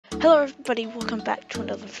Hello everybody, welcome back to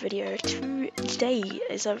another video. Today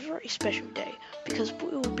is a very special day because we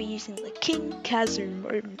will be using the KAZU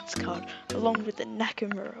Moments card along with the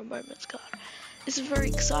Nakamura Moments card. This is very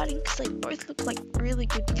exciting because they both look like really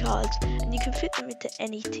good cards and you can fit them into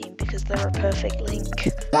any team because they're a perfect link.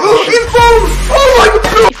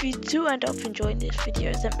 If you do end up enjoying this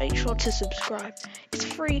video, then make sure to subscribe. It's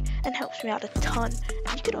free and helps me out a ton,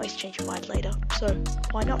 and you can always change your mind later, so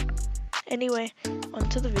why not? Anyway, on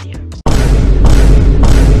to the video.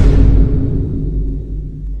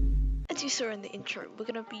 As you saw in the intro, we're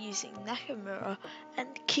going to be using Nakamura and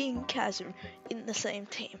KAZU in the same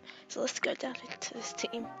team. So let's go down into this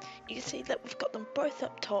team. You can see that we've got them both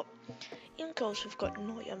up top. In goals we've got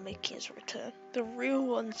Miura making his return. The real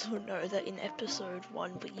ones will know that in episode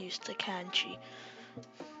 1 we used the kanji.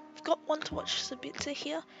 We've got one to watch Sabitzer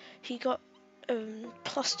here. He got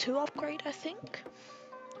 +2 upgrade, I think.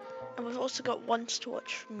 And we've also got one to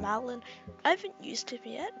watch Malin. I haven't used him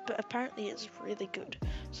yet, but apparently it's really good.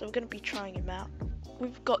 So we're going to be trying him out.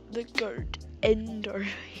 We've got the GOAT, Endo,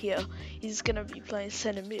 here. He's going to be playing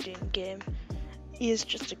center mid in game. He is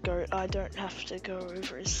just a GOAT, I don't have to go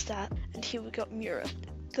over his stat. And here we got Miura.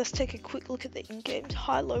 Let's take a quick look at the in-games.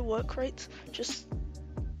 High-low work rates,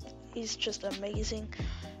 he's just amazing.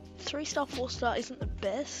 3-star, 4-star isn't the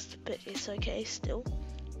best, but it's okay still.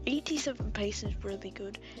 87 pace is really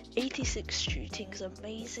good, 86 shooting is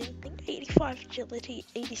amazing, I think 85 agility,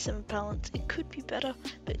 87 balance, it could be better,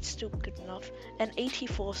 but it's still good enough, and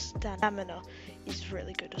 84 stamina is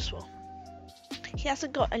really good as well. He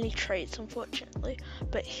hasn't got any traits unfortunately,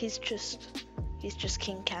 but he's just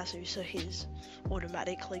KAZU, so he's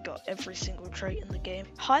automatically got every single trait in the game.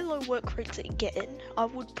 High-low work rates that you get in, I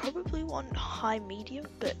would probably want high-medium,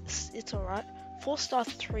 but it's alright. 4-star,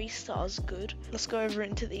 3-stars good. Let's go over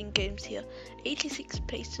into the in-games here. 86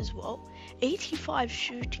 pace as well. 85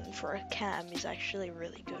 shooting for a cam is actually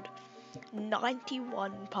really good.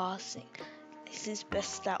 91 passing is his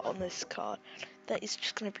best stat on this card. That is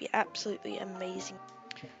just going to be absolutely amazing.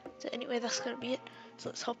 So anyway, that's going to be it. So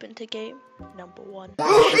let's hop into game number 1.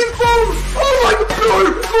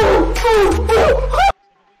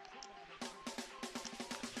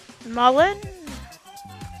 Malin.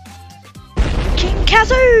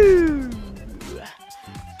 KAZU!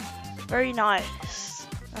 Very nice.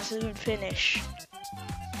 That's a good finish.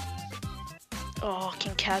 Oh,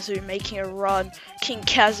 KAZU making a run.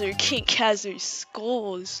 KAZU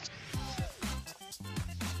scores.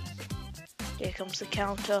 Here comes the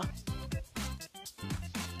counter.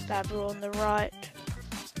 Babber on the right.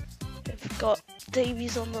 We've got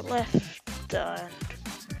Davies on the left. And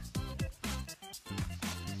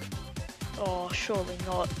oh, surely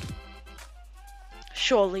not.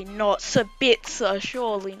 Surely not. Sabitzer,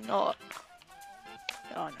 surely not.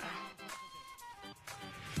 Oh no.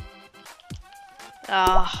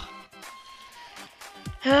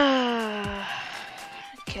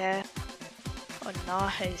 Okay. Oh,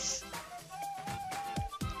 nice.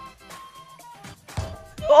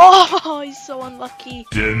 Oh, he's so unlucky.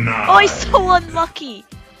 Denied. Oh, he's so unlucky.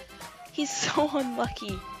 He's so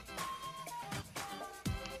unlucky.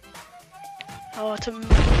 Oh, to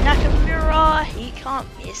Nakamura, he can't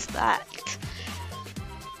miss that.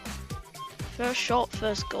 First shot,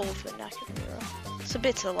 first goal for Nakamura.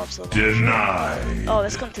 Sabitzer loves a lot. Denied. Oh,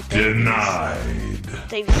 let's come to Davies. Denied.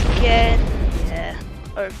 Davies again. Yeah,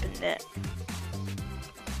 open net.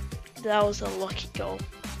 That was a lucky goal.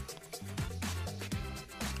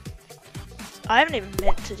 I haven't even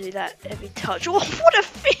meant to do that every touch. Oh, what a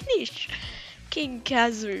finish!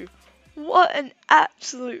 KAZU. What an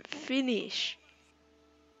absolute finish.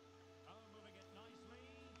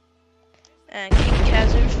 And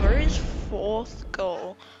KAZU for his 4th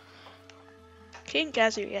goal.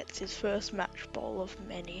 KAZU gets his first match ball of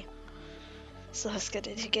many. So let's get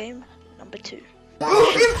into game number 2.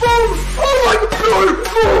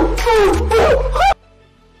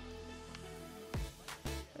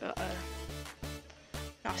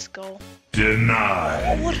 Nice goal.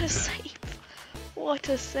 Denied. Oh, what a save! What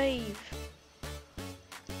a save!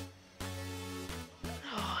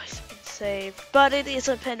 Oh, it's been saved, but it is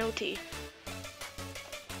a penalty.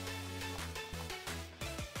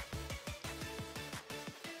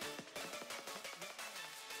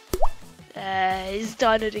 He's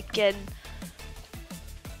done it again.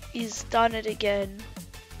 He's done it again.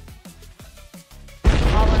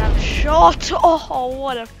 Oh, and I'm shot! Oh,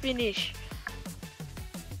 what a finish!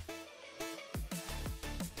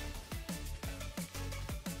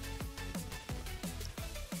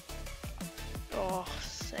 Oh,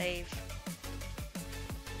 save.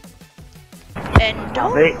 And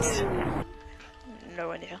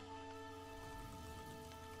no idea.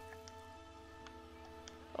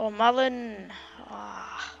 Oh, Mullen.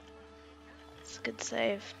 Ah, it's a good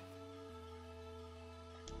save.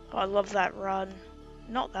 Oh, I love that run.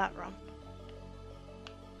 Not that run.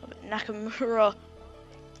 Oh, but Nakamura.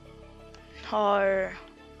 No.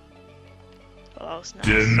 Oh, that was nice.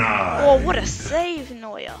 Denied. Oh, what a save,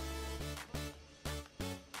 Neuer.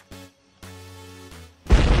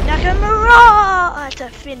 Nakamura to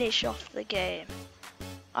finish off the game.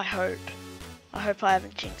 I hope. I hope I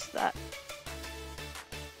haven't jinxed that.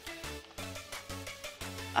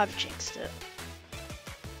 I've jinxed it.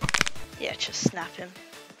 Yeah, just snap him.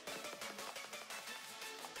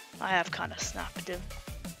 I have kind of snapped him.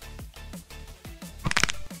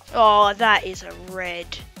 Oh, that is a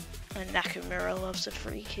red. And Nakamura loves a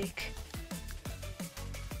free kick.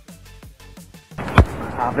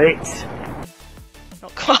 Have it.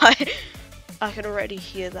 Not quite. I can already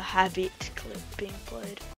hear the habit clip being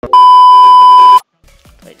played.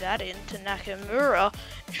 Play that into Nakamura.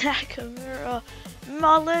 Nakamura.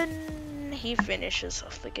 Mullen. He finishes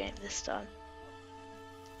off the game this time.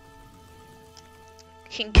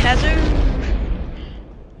 KAZU.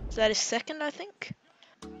 Is that his second, I think?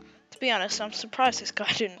 To be honest, I'm surprised this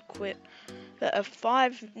guy didn't quit. But a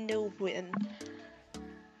 5-0 win.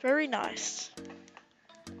 Very nice.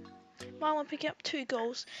 Marlon picking up 2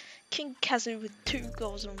 goals. KAZU with 2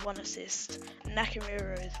 goals and 1 assist.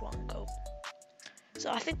 Nakamura with 1 goal.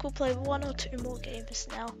 So I think we'll play 1 or 2 more games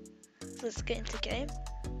now. So let's get into game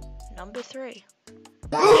number 3.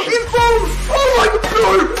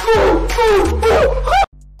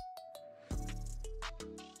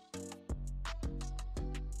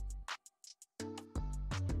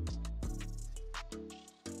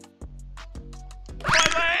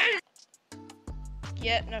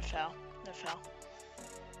 Yeah, no foul. No foul.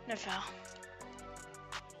 No foul.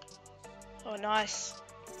 Oh, nice.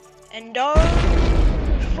 Endo!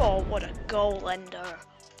 Oh, what a goal, Endo.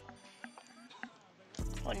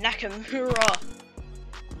 Oh, Nakamura.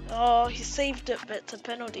 Oh, he saved it, but it's a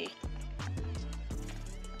penalty.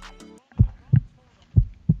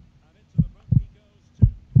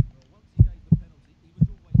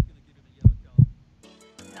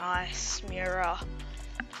 Nice, Miura.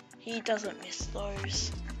 He doesn't miss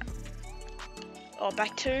those. Oh,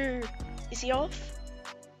 back 2. Is he off?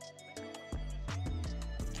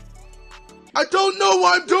 I don't know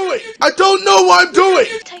what I'm doing. I don't know what I'm doing.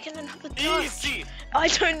 Taking another touch. I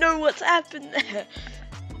don't know what's happened there.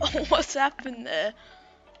 Oh, what's happened there?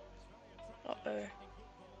 Uh-oh.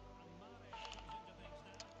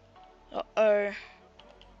 Uh-oh.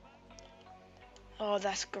 Oh,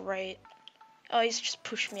 that's great. Oh, he's just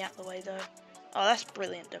pushed me out the way, though. Oh, that's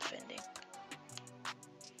brilliant defending.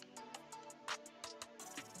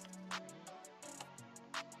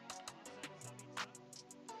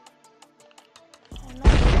 Oh, no.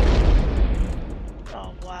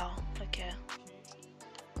 Oh, wow. Okay.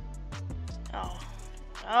 Oh.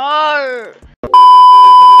 No!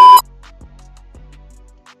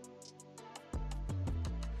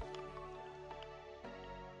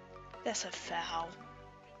 That's a foul.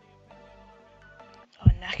 Oh,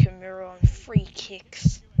 Nakamura on free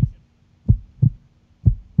kicks.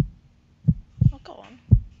 Oh, go on.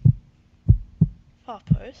 Far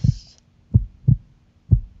post.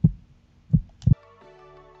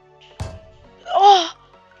 Oh!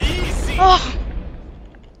 Easy. Oh!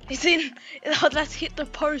 He's in. Oh, that's hit the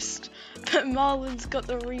post. But Marlon's got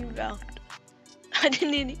the rebound. I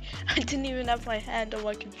didn't even have my hand on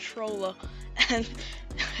my controller. And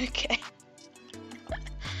okay.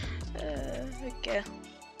 Okay.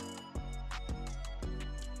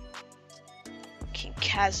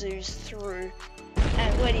 KAZU's through,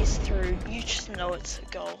 and when he's through, you just know it's a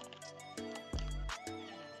goal.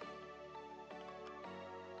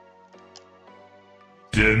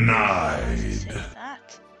 Denied. Save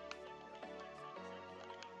that.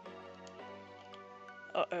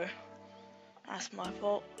 Uh-oh. That's my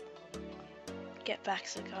fault. Get back,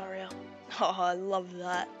 Sicario. Oh, I love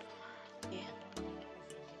that. Yeah.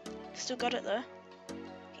 Still got it though.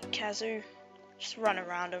 KAZU, just run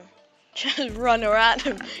around him. Just run around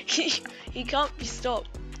him. He can't be stopped.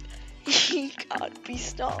 He can't be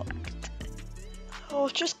stopped. Oh,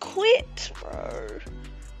 just quit, bro.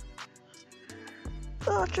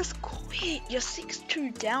 Oh, just quit. You're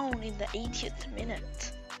 6-2 down in the 80th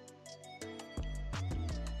minute.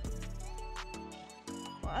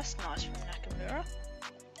 Well, that's nice from Nakamura.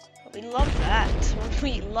 We love that.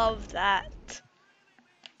 We love that.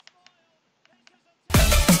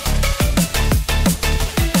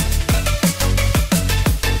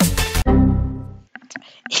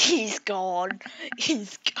 He's gone.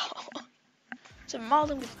 He's gone. So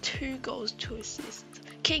Marlon with 2 goals, 2 assists.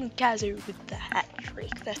 King KAZU with the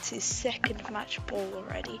hat-trick. That's his second match ball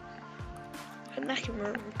already. And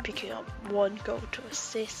Nakamura picking up 1 goal, 2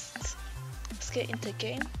 assists. Let's get into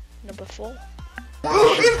game number 4.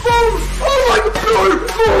 Oh,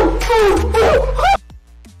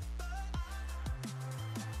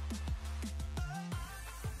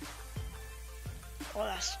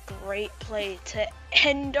 that's great play to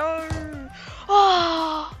Endo.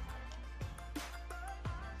 Oh,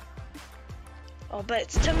 but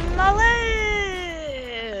it's to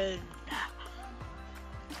Marlon.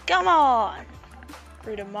 Come on.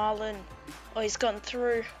 Through to Marlon. Oh, he's gone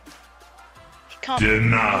through. He can't.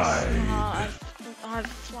 Denied. I've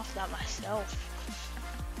fluffed that myself.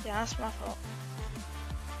 Yeah, that's my fault.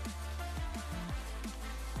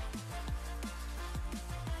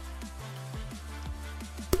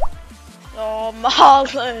 Oh,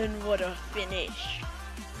 Marlon, what a finish.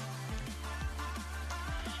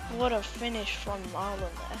 What a finish from Marlon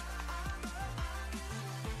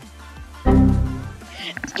there.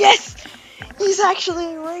 Yes! He's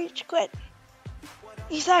actually rage quit.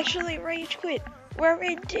 He's actually rage quit. We're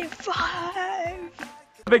in D5.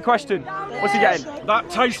 Big question. What's he getting? That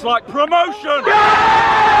tastes like promotion!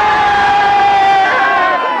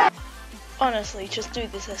 Honestly, just do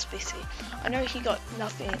this SBC. I know he got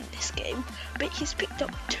nothing in this game, but he's picked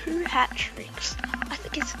up 2 hat-tricks. I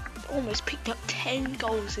think he's almost picked up 10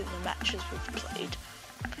 goals in the matches we've played.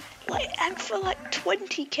 And for like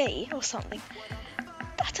 20k or something,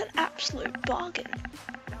 that's an absolute bargain.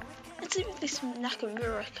 And see with this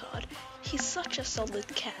Nakamura card, he's such a solid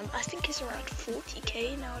cam. I think he's around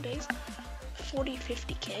 40k nowadays. 40,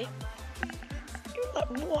 50k. Like,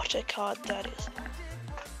 what a card that is.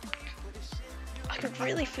 I could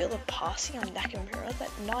really feel the passing on Nakamura,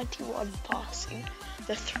 that 91 passing,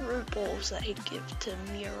 the through balls that he'd give to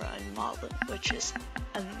Miura and Marlon, which is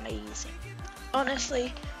amazing.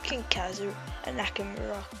 Honestly, King KAZU and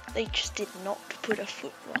Nakamura, they just did not put a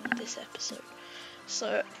foot wrong this episode.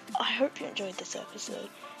 So, I hope you enjoyed this episode.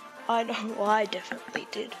 I know I definitely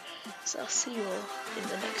did. So I'll see you all in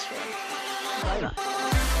the next one. Bye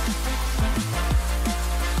bye.